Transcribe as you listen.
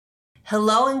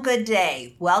Hello and good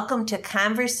day. Welcome to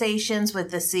Conversations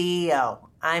with the CEO.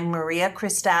 I'm Maria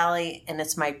Cristalli, and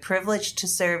it's my privilege to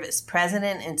serve as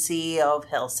President and CEO of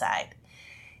Hillside.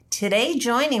 Today,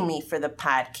 joining me for the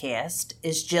podcast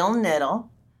is Jill Knittel,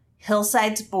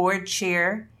 Hillside's Board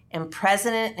Chair and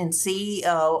President and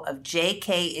CEO of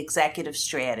JK Executive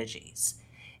Strategies.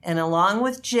 And along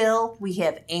with Jill, we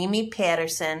have Amy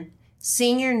Patterson,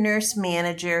 Senior Nurse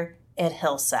Manager at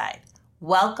Hillside.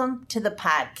 Welcome to the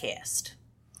podcast.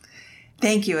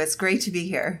 Thank you. It's great to be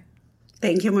here.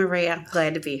 Thank you, Maria.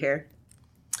 Glad to be here.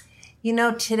 You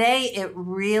know, today it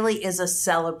really is a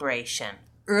celebration.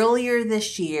 Earlier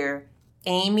this year,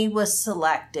 Amy was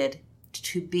selected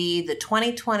to be the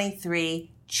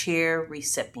 2023 Chair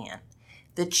Recipient.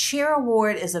 The Chair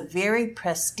Award is a very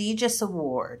prestigious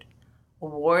award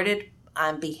awarded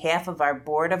on behalf of our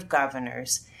Board of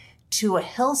Governors to a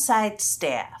Hillside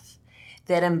staff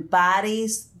that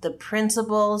embodies the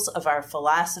principles of our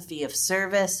philosophy of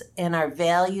service and our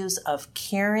values of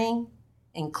caring,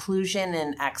 inclusion,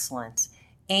 and excellence.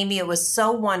 Amy, it was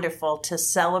so wonderful to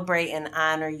celebrate and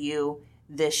honor you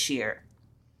this year.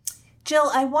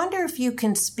 Jill, I wonder if you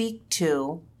can speak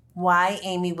to why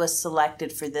Amy was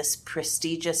selected for this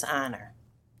prestigious honor.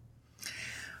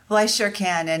 Well, I sure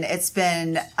can. And it's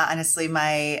been, honestly,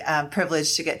 my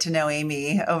privilege to get to know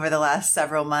Amy over the last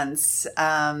several months.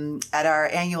 At our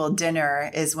annual dinner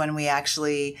is when we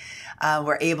actually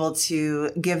were able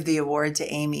to give the award to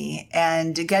Amy.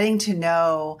 And getting to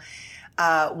know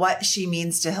what she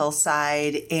means to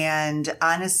Hillside and,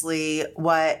 honestly,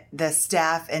 what the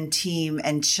staff and team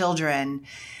and children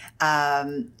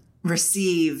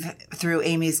receive through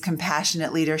Amy's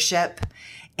compassionate leadership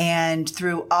and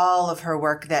through all of her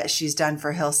work that she's done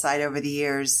for Hillside over the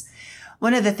years.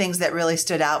 One of the things that really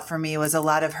stood out for me was a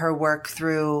lot of her work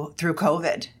through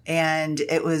COVID. And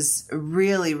it was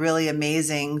really, really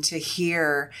amazing to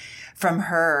hear from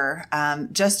her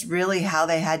just really how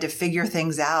they had to figure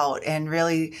things out and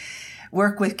really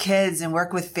work with kids and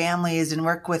work with families and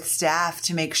work with staff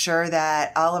to make sure that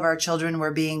all of our children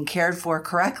were being cared for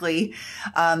correctly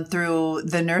through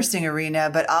the nursing arena,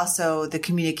 but also the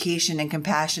communication and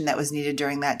compassion that was needed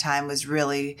during that time was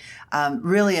really,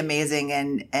 really amazing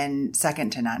and second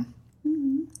to none.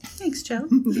 Thanks, Jill.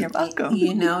 You're welcome.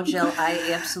 You know, Jill, I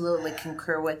absolutely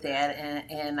concur with that.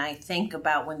 And I think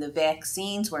about when the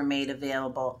vaccines were made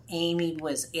available, Amy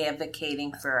was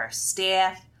advocating for our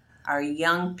staff, our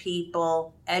young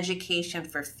people, education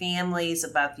for families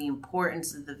about the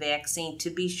importance of the vaccine,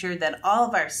 to be sure that all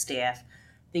of our staff,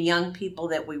 the young people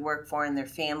that we work for and their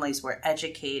families, were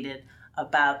educated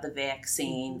about the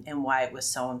vaccine and why it was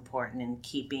so important in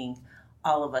keeping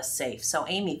all of us safe. So,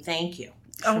 Amy, thank you.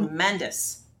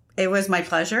 Tremendous. It was my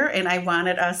pleasure, and I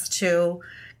wanted us to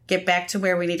get back to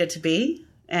where we needed to be,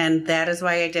 and that is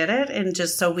why I did it, and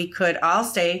just so we could all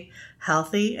stay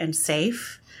healthy and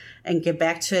safe and get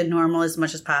back to normal as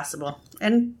much as possible.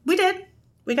 And we did.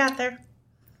 We got there.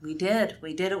 We did.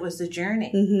 It was a journey,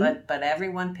 but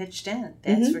everyone pitched in.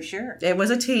 That's for sure. It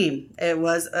was a team. It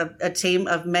was a team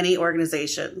of many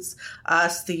organizations.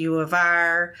 Us, the U of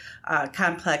R,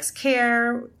 Complex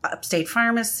Care, Upstate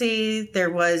Pharmacy. There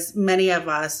was many of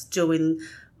us doing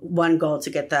one goal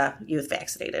to get the youth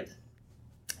vaccinated.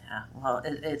 Yeah, well,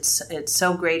 it's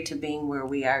so great to being where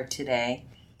we are today,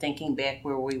 thinking back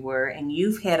where we were, and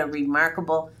you've had a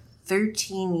remarkable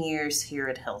 13 years here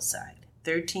at Hillside.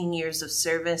 13 years of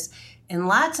service and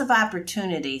lots of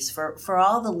opportunities for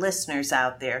all the listeners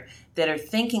out there that are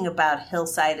thinking about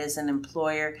Hillside as an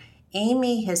employer.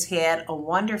 Amy has had a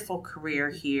wonderful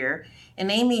career here. And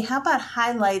Amy, how about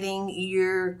highlighting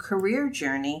your career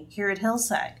journey here at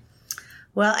Hillside?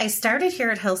 Well, I started here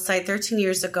at Hillside 13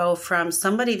 years ago from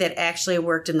somebody that actually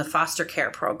worked in the foster care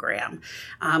program.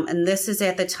 And this is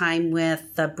at the time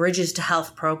with the Bridges to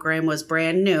Health program was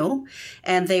brand new.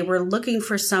 And they were looking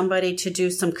for somebody to do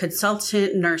some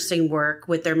consultant nursing work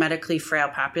with their medically frail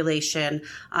population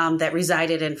that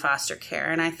resided in foster care.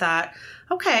 And I thought,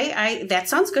 okay, that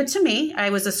sounds good to me. I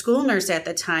was a school nurse at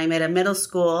the time at a middle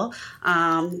school,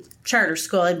 charter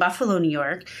school in Buffalo, New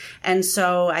York. And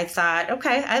so I thought,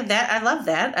 okay, I love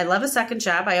that. I love a second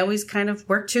job. I always kind of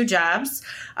work two jobs,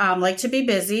 like to be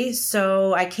busy.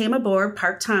 So I came aboard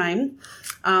part-time.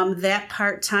 That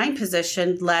part-time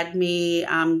position led me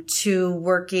to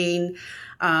working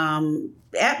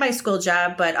at my school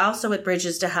job, but also at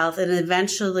Bridges to Health, and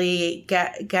eventually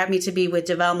got me to be with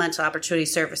Developmental Opportunity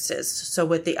Services, so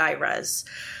with the IRAs.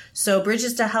 So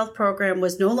Bridges to Health program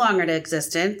was no longer in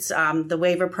existence. The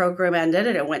waiver program ended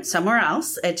and it went somewhere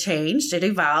else. It changed, it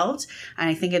evolved, and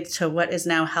I think it's to what is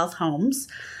now Health Homes.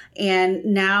 And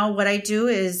now what I do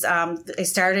is I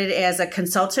started as a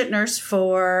consultant nurse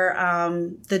for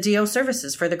the DO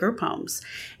services for the group homes.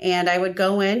 And I would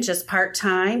go in just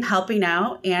part-time helping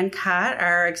out. Ann Cott,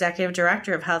 our executive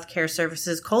director of healthcare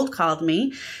services, cold called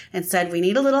me and said, we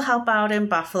need a little help out in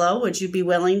Buffalo. Would you be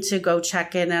willing to go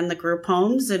check in on the group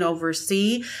homes and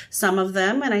oversee some of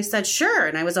them? And I said, sure.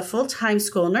 And I was a full-time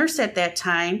school nurse at that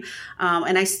time.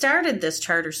 And I started this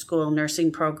charter school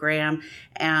nursing program.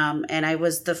 And I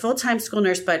was the full-time school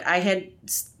nurse, but I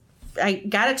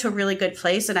got it to a really good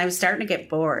place and I was starting to get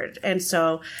bored. And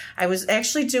so I was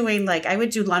actually doing I would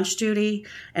do lunch duty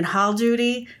and hall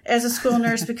duty as a school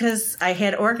nurse because I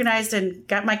had organized and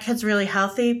got my kids really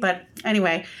healthy. But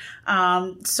anyway,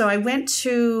 so I went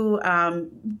to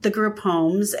the group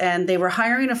homes and they were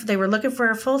they were looking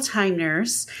for a full-time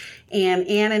nurse. And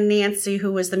Ann and Nancy,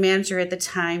 who was the manager at the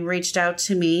time, reached out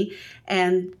to me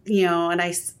and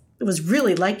I was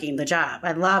really liking the job.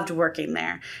 I loved working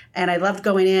there and I loved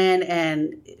going in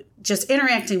and just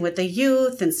interacting with the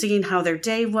youth and seeing how their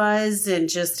day was and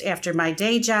just after my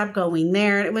day job going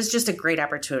there. It was just a great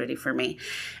opportunity for me.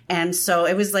 And so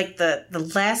it was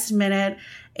the last minute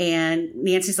and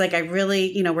Nancy's like, I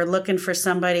really, we're looking for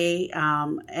somebody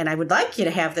and I would like you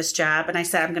to have this job. And I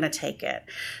said, I'm going to take it.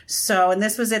 So, and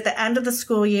this was at the end of the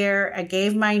school year. I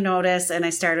gave my notice and I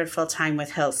started full time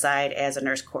with Hillside as a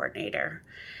nurse coordinator.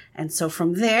 And so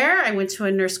from there, I went to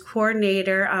a nurse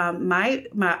coordinator. My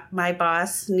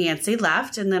boss, Nancy,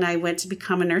 left, and then I went to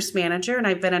become a nurse manager. And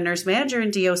I've been a nurse manager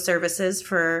in DO services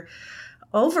for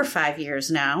over 5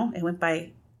 years now. It went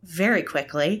by very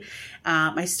quickly.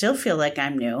 I still feel like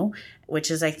I'm new, which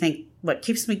is, I think, what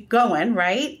keeps me going,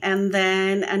 right? And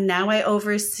now I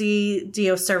oversee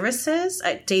DO services,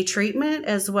 day treatment,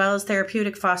 as well as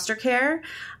therapeutic foster care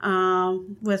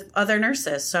with other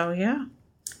nurses. So, yeah.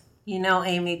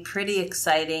 Amy, pretty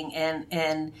exciting.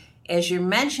 And as you're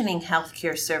mentioning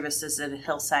healthcare services at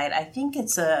Hillside, I think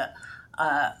it's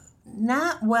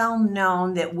not well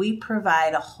known that we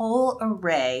provide a whole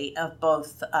array of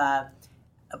both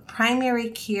primary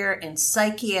care and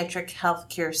psychiatric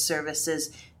healthcare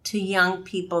services to young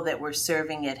people that we're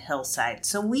serving at Hillside.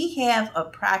 So we have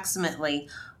approximately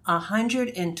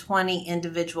 120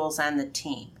 individuals on the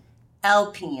team,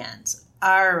 LPNs,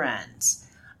 RNs,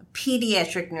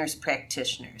 pediatric nurse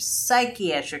practitioners,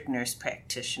 psychiatric nurse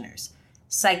practitioners,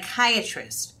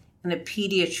 psychiatrists, and a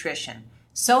pediatrician.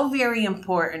 So very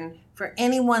important for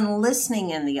anyone listening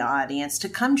in the audience to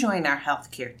come join our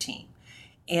healthcare team.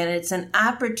 And it's an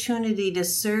opportunity to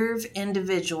serve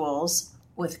individuals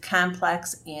with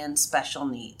complex and special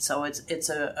needs. So it's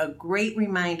a great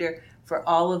reminder for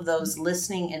all of those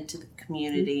listening into the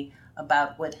community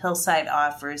about what Hillside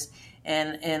offers.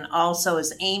 And also,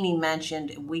 as Amy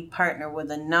mentioned, we partner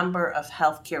with a number of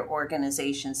healthcare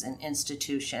organizations and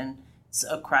institutions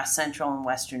across Central and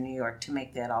Western New York to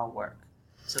make that all work.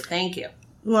 So thank you.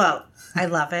 Well, I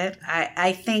love it.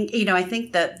 I think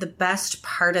that the best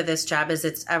part of this job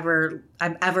is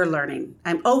I'm ever learning.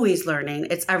 I'm always learning.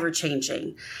 It's ever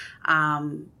changing.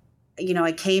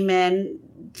 I came in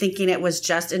thinking it was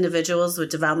just individuals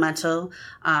with developmental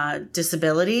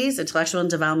disabilities, intellectual and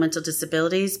developmental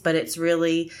disabilities, but it's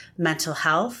really mental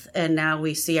health. And now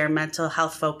we see our mental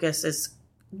health focus is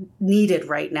needed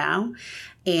right now.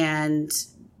 And,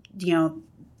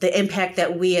 the impact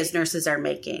that we as nurses are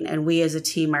making and we as a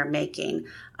team are making,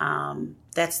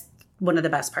 that's one of the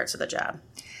best parts of the job.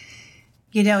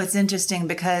 It's interesting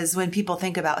because when people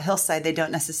think about Hillside, they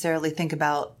don't necessarily think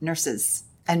about nurses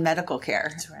and medical care.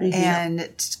 That's right.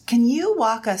 And can you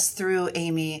walk us through,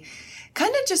 Amy,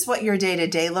 kind of just what your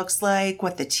day-to-day looks like,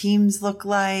 what the teams look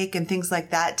like, and things like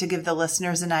that to give the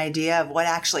listeners an idea of what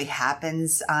actually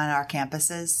happens on our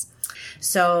campuses?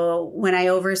 So when I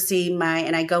oversee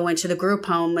and I go into the group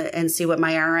home and see what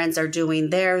my RNs are doing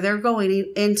there, they're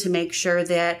going in to make sure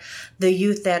that the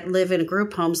youth that live in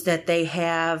group homes, that they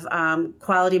have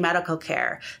quality medical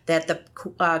care, that the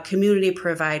community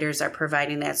providers are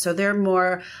providing that. So they're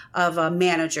more of a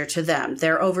manager to them.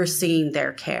 They're overseeing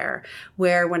their care.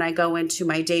 Where when I go into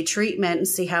my day treatment and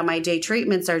see how my day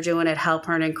treatments are doing at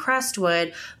Halpern and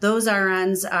Crestwood, those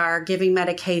RNs are giving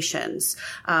medications.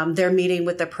 They're meeting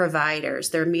with the providers.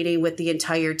 They're meeting with the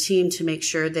entire team to make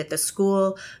sure that the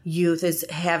school youth is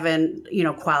having,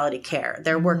 quality care.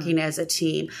 They're working as a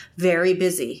team, very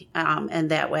busy in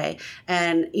that way.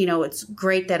 And, it's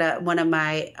great that one of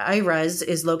my IRAs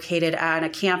is located on a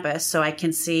campus so I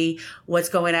can see what's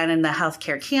going on in the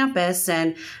healthcare campus.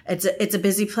 And it's a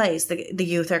busy place. The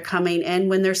youth are coming in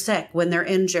when they're sick, when they're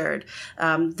injured.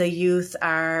 The youth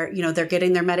are, they're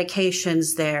getting their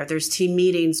medications there. There's team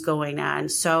meetings going on.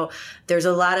 So there's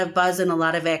a lot of of buzz and a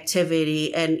lot of activity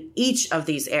in each of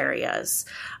these areas.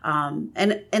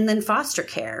 And then foster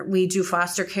care. We do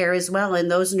foster care as well. And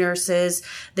those nurses,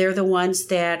 they're the ones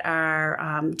that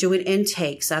are doing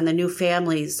intakes on the new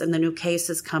families and the new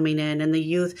cases coming in and the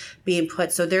youth being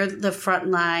put. So they're the front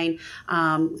line,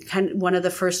 one of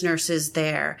the first nurses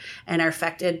there, and are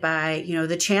affected by,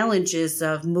 the challenges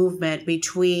of movement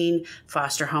between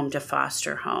foster home to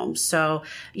foster home. So,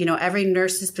 every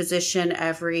nurse's position,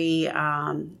 every,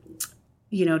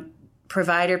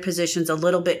 provider position's a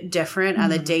little bit different on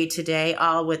the day-to-day,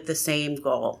 all with the same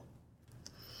goal.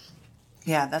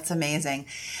 Yeah, that's amazing.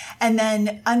 And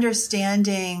then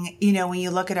understanding, when you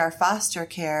look at our foster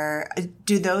care,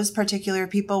 do those particular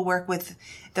people work with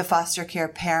the foster care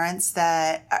parents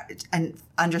that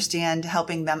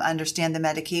helping them understand the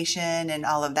medication and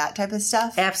all of that type of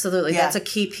stuff? Absolutely. Yeah. That's a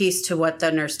key piece to what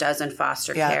the nurse does in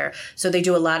foster care. So they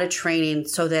do a lot of training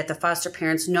so that the foster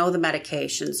parents know the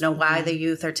medications, know why the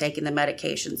youth are taking the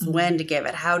medications, when to give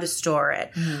it, how to store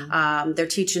it. They're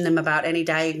teaching them about any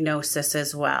diagnosis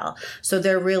as well. So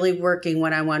they're really working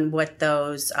one-on-one with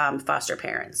those foster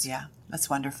parents. Yeah, that's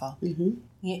wonderful.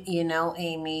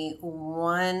 Amy,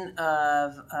 one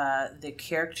of the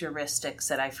characteristics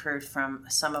that I've heard from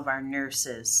some of our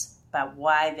nurses about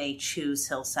why they choose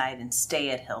Hillside and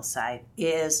stay at Hillside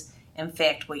is, in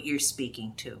fact, what you're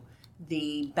speaking to.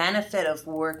 The benefit of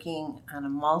working on a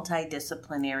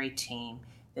multidisciplinary team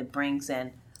that brings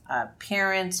in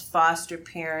parents, foster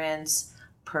parents,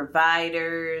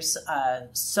 providers,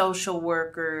 social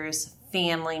workers,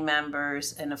 family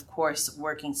members, and of course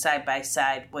working side by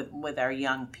side with our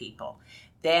young people.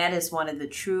 That is one of the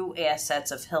true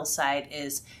assets of Hillside,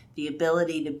 is the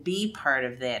ability to be part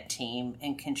of that team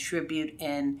and contribute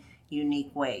in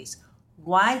unique ways.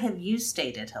 Why have you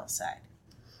stayed at Hillside?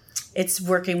 It's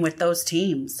working with those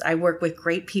teams. I work with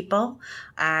great people.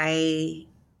 I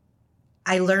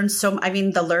learned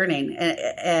the learning,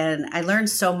 and I learned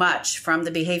so much from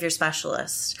the behavior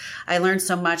specialist. I learned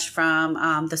so much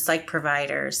from the psych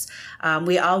providers.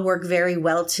 We all work very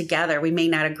well together. We may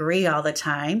not agree all the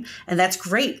time, and that's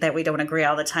great that we don't agree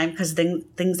all the time, because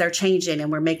things are changing,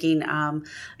 and we're making,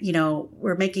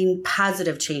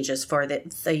 positive changes for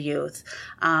the youth.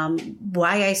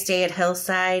 Why I stay at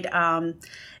Hillside,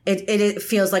 it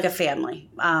feels like a family.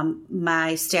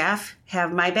 My staff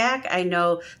have my back. I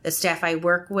know the staff I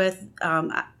work with,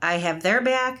 I have their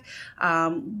back.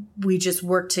 We just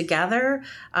work together.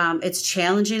 It's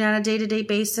challenging on a day-to-day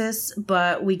basis,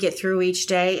 but we get through each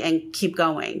day and keep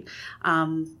going.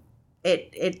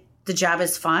 The job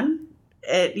is fun.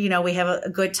 We have a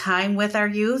good time with our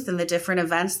youth and the different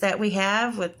events that we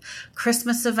have, with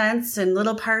Christmas events and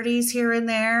little parties here and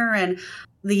there. And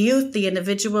the youth, the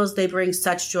individuals, they bring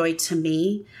such joy to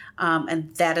me.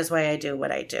 And that is why I do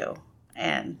what I do.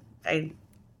 And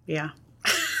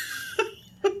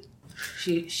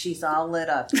She's all lit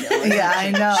up, Jill. Yeah, I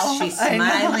know. She's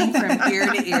smiling from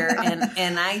ear to ear.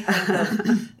 And I think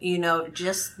of,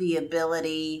 just the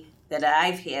ability that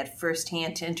I've had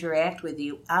firsthand to interact with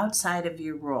you outside of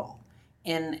your role,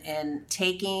 and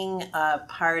taking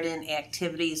part in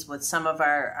activities with some of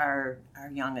our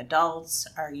young adults,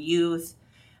 our youth.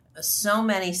 So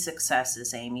many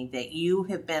successes, Amy, that you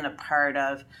have been a part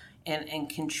of, and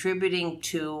contributing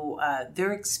to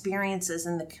their experiences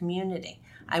in the community.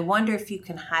 I wonder if you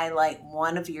can highlight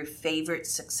one of your favorite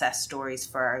success stories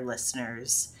for our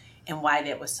listeners and why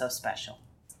that was so special.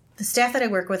 The staff that I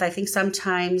work with, I think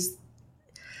sometimes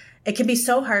it can be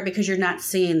so hard because you're not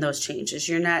seeing those changes.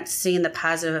 You're not seeing the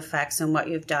positive effects in what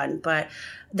you've done, but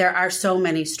there are so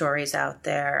many stories out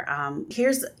there.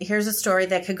 Here's a story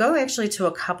that could go actually to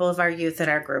a couple of our youth at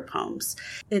our group homes.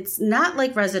 It's not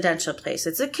like residential place.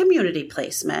 It's a community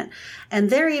placement, and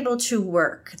they're able to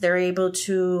work. They're able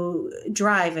to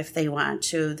drive if they want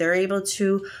to. They're able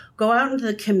to go out into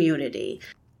the community.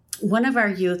 One of our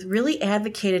youth really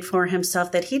advocated for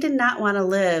himself that he did not want to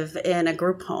live in a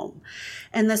group home.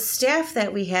 And the staff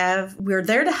that we have, we're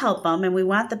there to help them, and we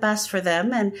want the best for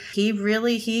them. And he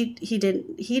really,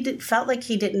 felt like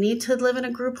he didn't need to live in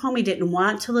a group home. He didn't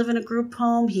want to live in a group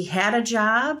home. He had a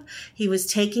job. He was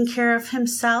taking care of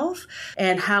himself,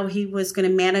 and how he was going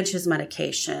to manage his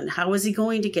medication. How was he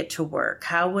going to get to work?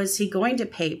 How was he going to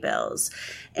pay bills?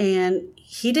 And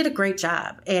he did a great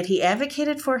job, and he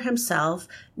advocated for himself.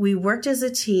 We worked as a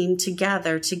team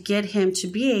together to get him to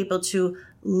be able to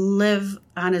live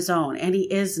on his own, and he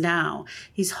is now.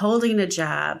 He's holding a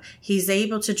job. He's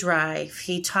able to drive.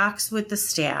 He talks with the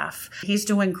staff. He's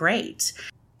doing great.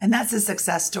 And that's a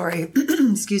success story,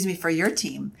 excuse me, for your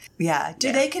team. Yeah.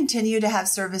 Do they continue to have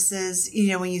services? You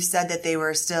know, when you said that they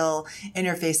were still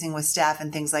interfacing with staff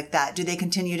and things like that, do they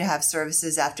continue to have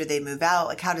services after they move out?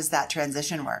 Like, how does that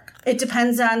transition work? It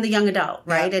depends on the young adult,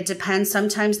 right? Yeah. It depends.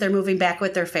 Sometimes they're moving back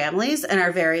with their families and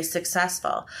are very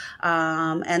successful.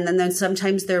 And then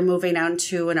sometimes they're moving out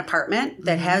to an apartment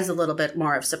that has a little bit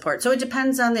more of support. So it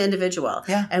depends on the individual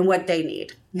and what they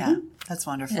need. Yeah. That's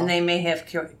wonderful. And they may have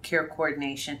care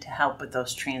coordination to help with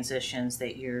those transitions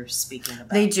that you're speaking about.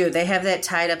 They do. They have that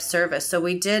tied up service. So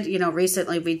we did,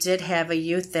 recently we did have a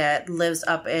youth that lives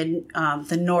up in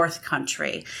the North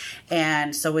Country.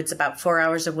 And so it's about 4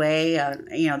 hours away,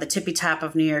 the tippy top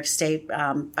of New York State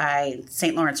by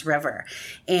St. Lawrence River.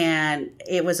 And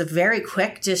it was a very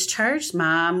quick discharge.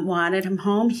 Mom wanted him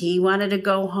home. He wanted to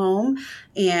go home.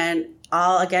 And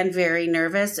all, again, very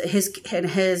nervous. His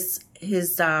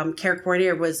care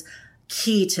coordinator was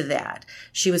key to that.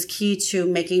 She was key to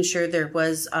making sure there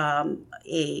was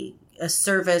a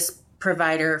service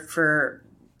provider for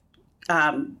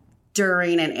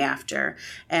during and after.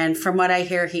 And from what I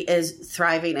hear, he is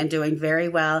thriving and doing very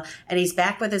well. And he's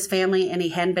back with his family, and he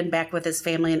hadn't been back with his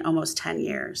family in almost 10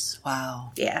 years.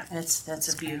 Wow. Yeah.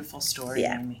 That's a beautiful story,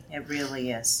 Amy. It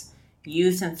really is.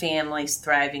 Youth and families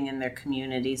thriving in their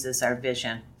communities is our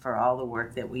vision for all the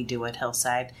work that we do at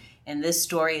Hillside. And this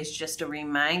story is just a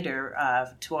reminder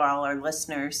to all our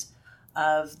listeners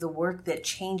of the work that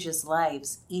changes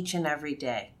lives each and every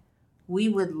day. We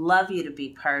would love you to be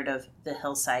part of the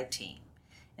Hillside team.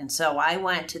 And so I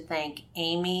want to thank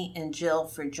Amy and Jill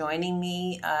for joining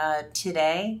me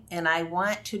today. And I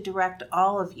want to direct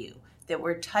all of you that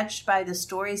were touched by the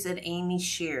stories that Amy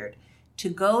shared to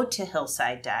go to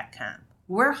hillside.com.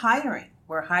 We're hiring.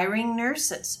 We're hiring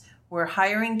nurses. We're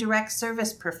hiring direct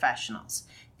service professionals.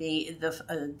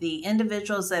 The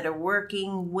individuals that are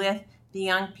working with the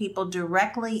young people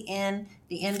directly in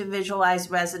the individualized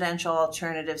residential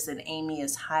alternatives that Amy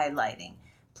is highlighting.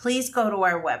 Please go to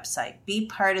our website. Be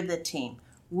part of the team.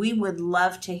 We would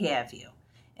love to have you.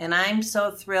 And I'm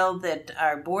so thrilled that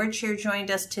our board chair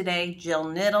joined us today, Jill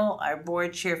Knittel, our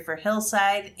board chair for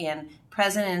Hillside and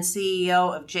president and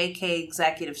CEO of JK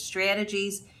Executive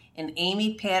Strategies, and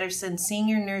Amy Patterson,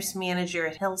 senior nurse manager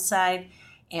at Hillside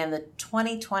and the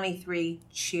 2023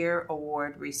 Chair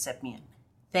Award recipient.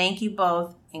 Thank you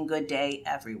both, and good day,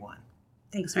 everyone.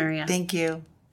 Thanks, Maria. Thank you.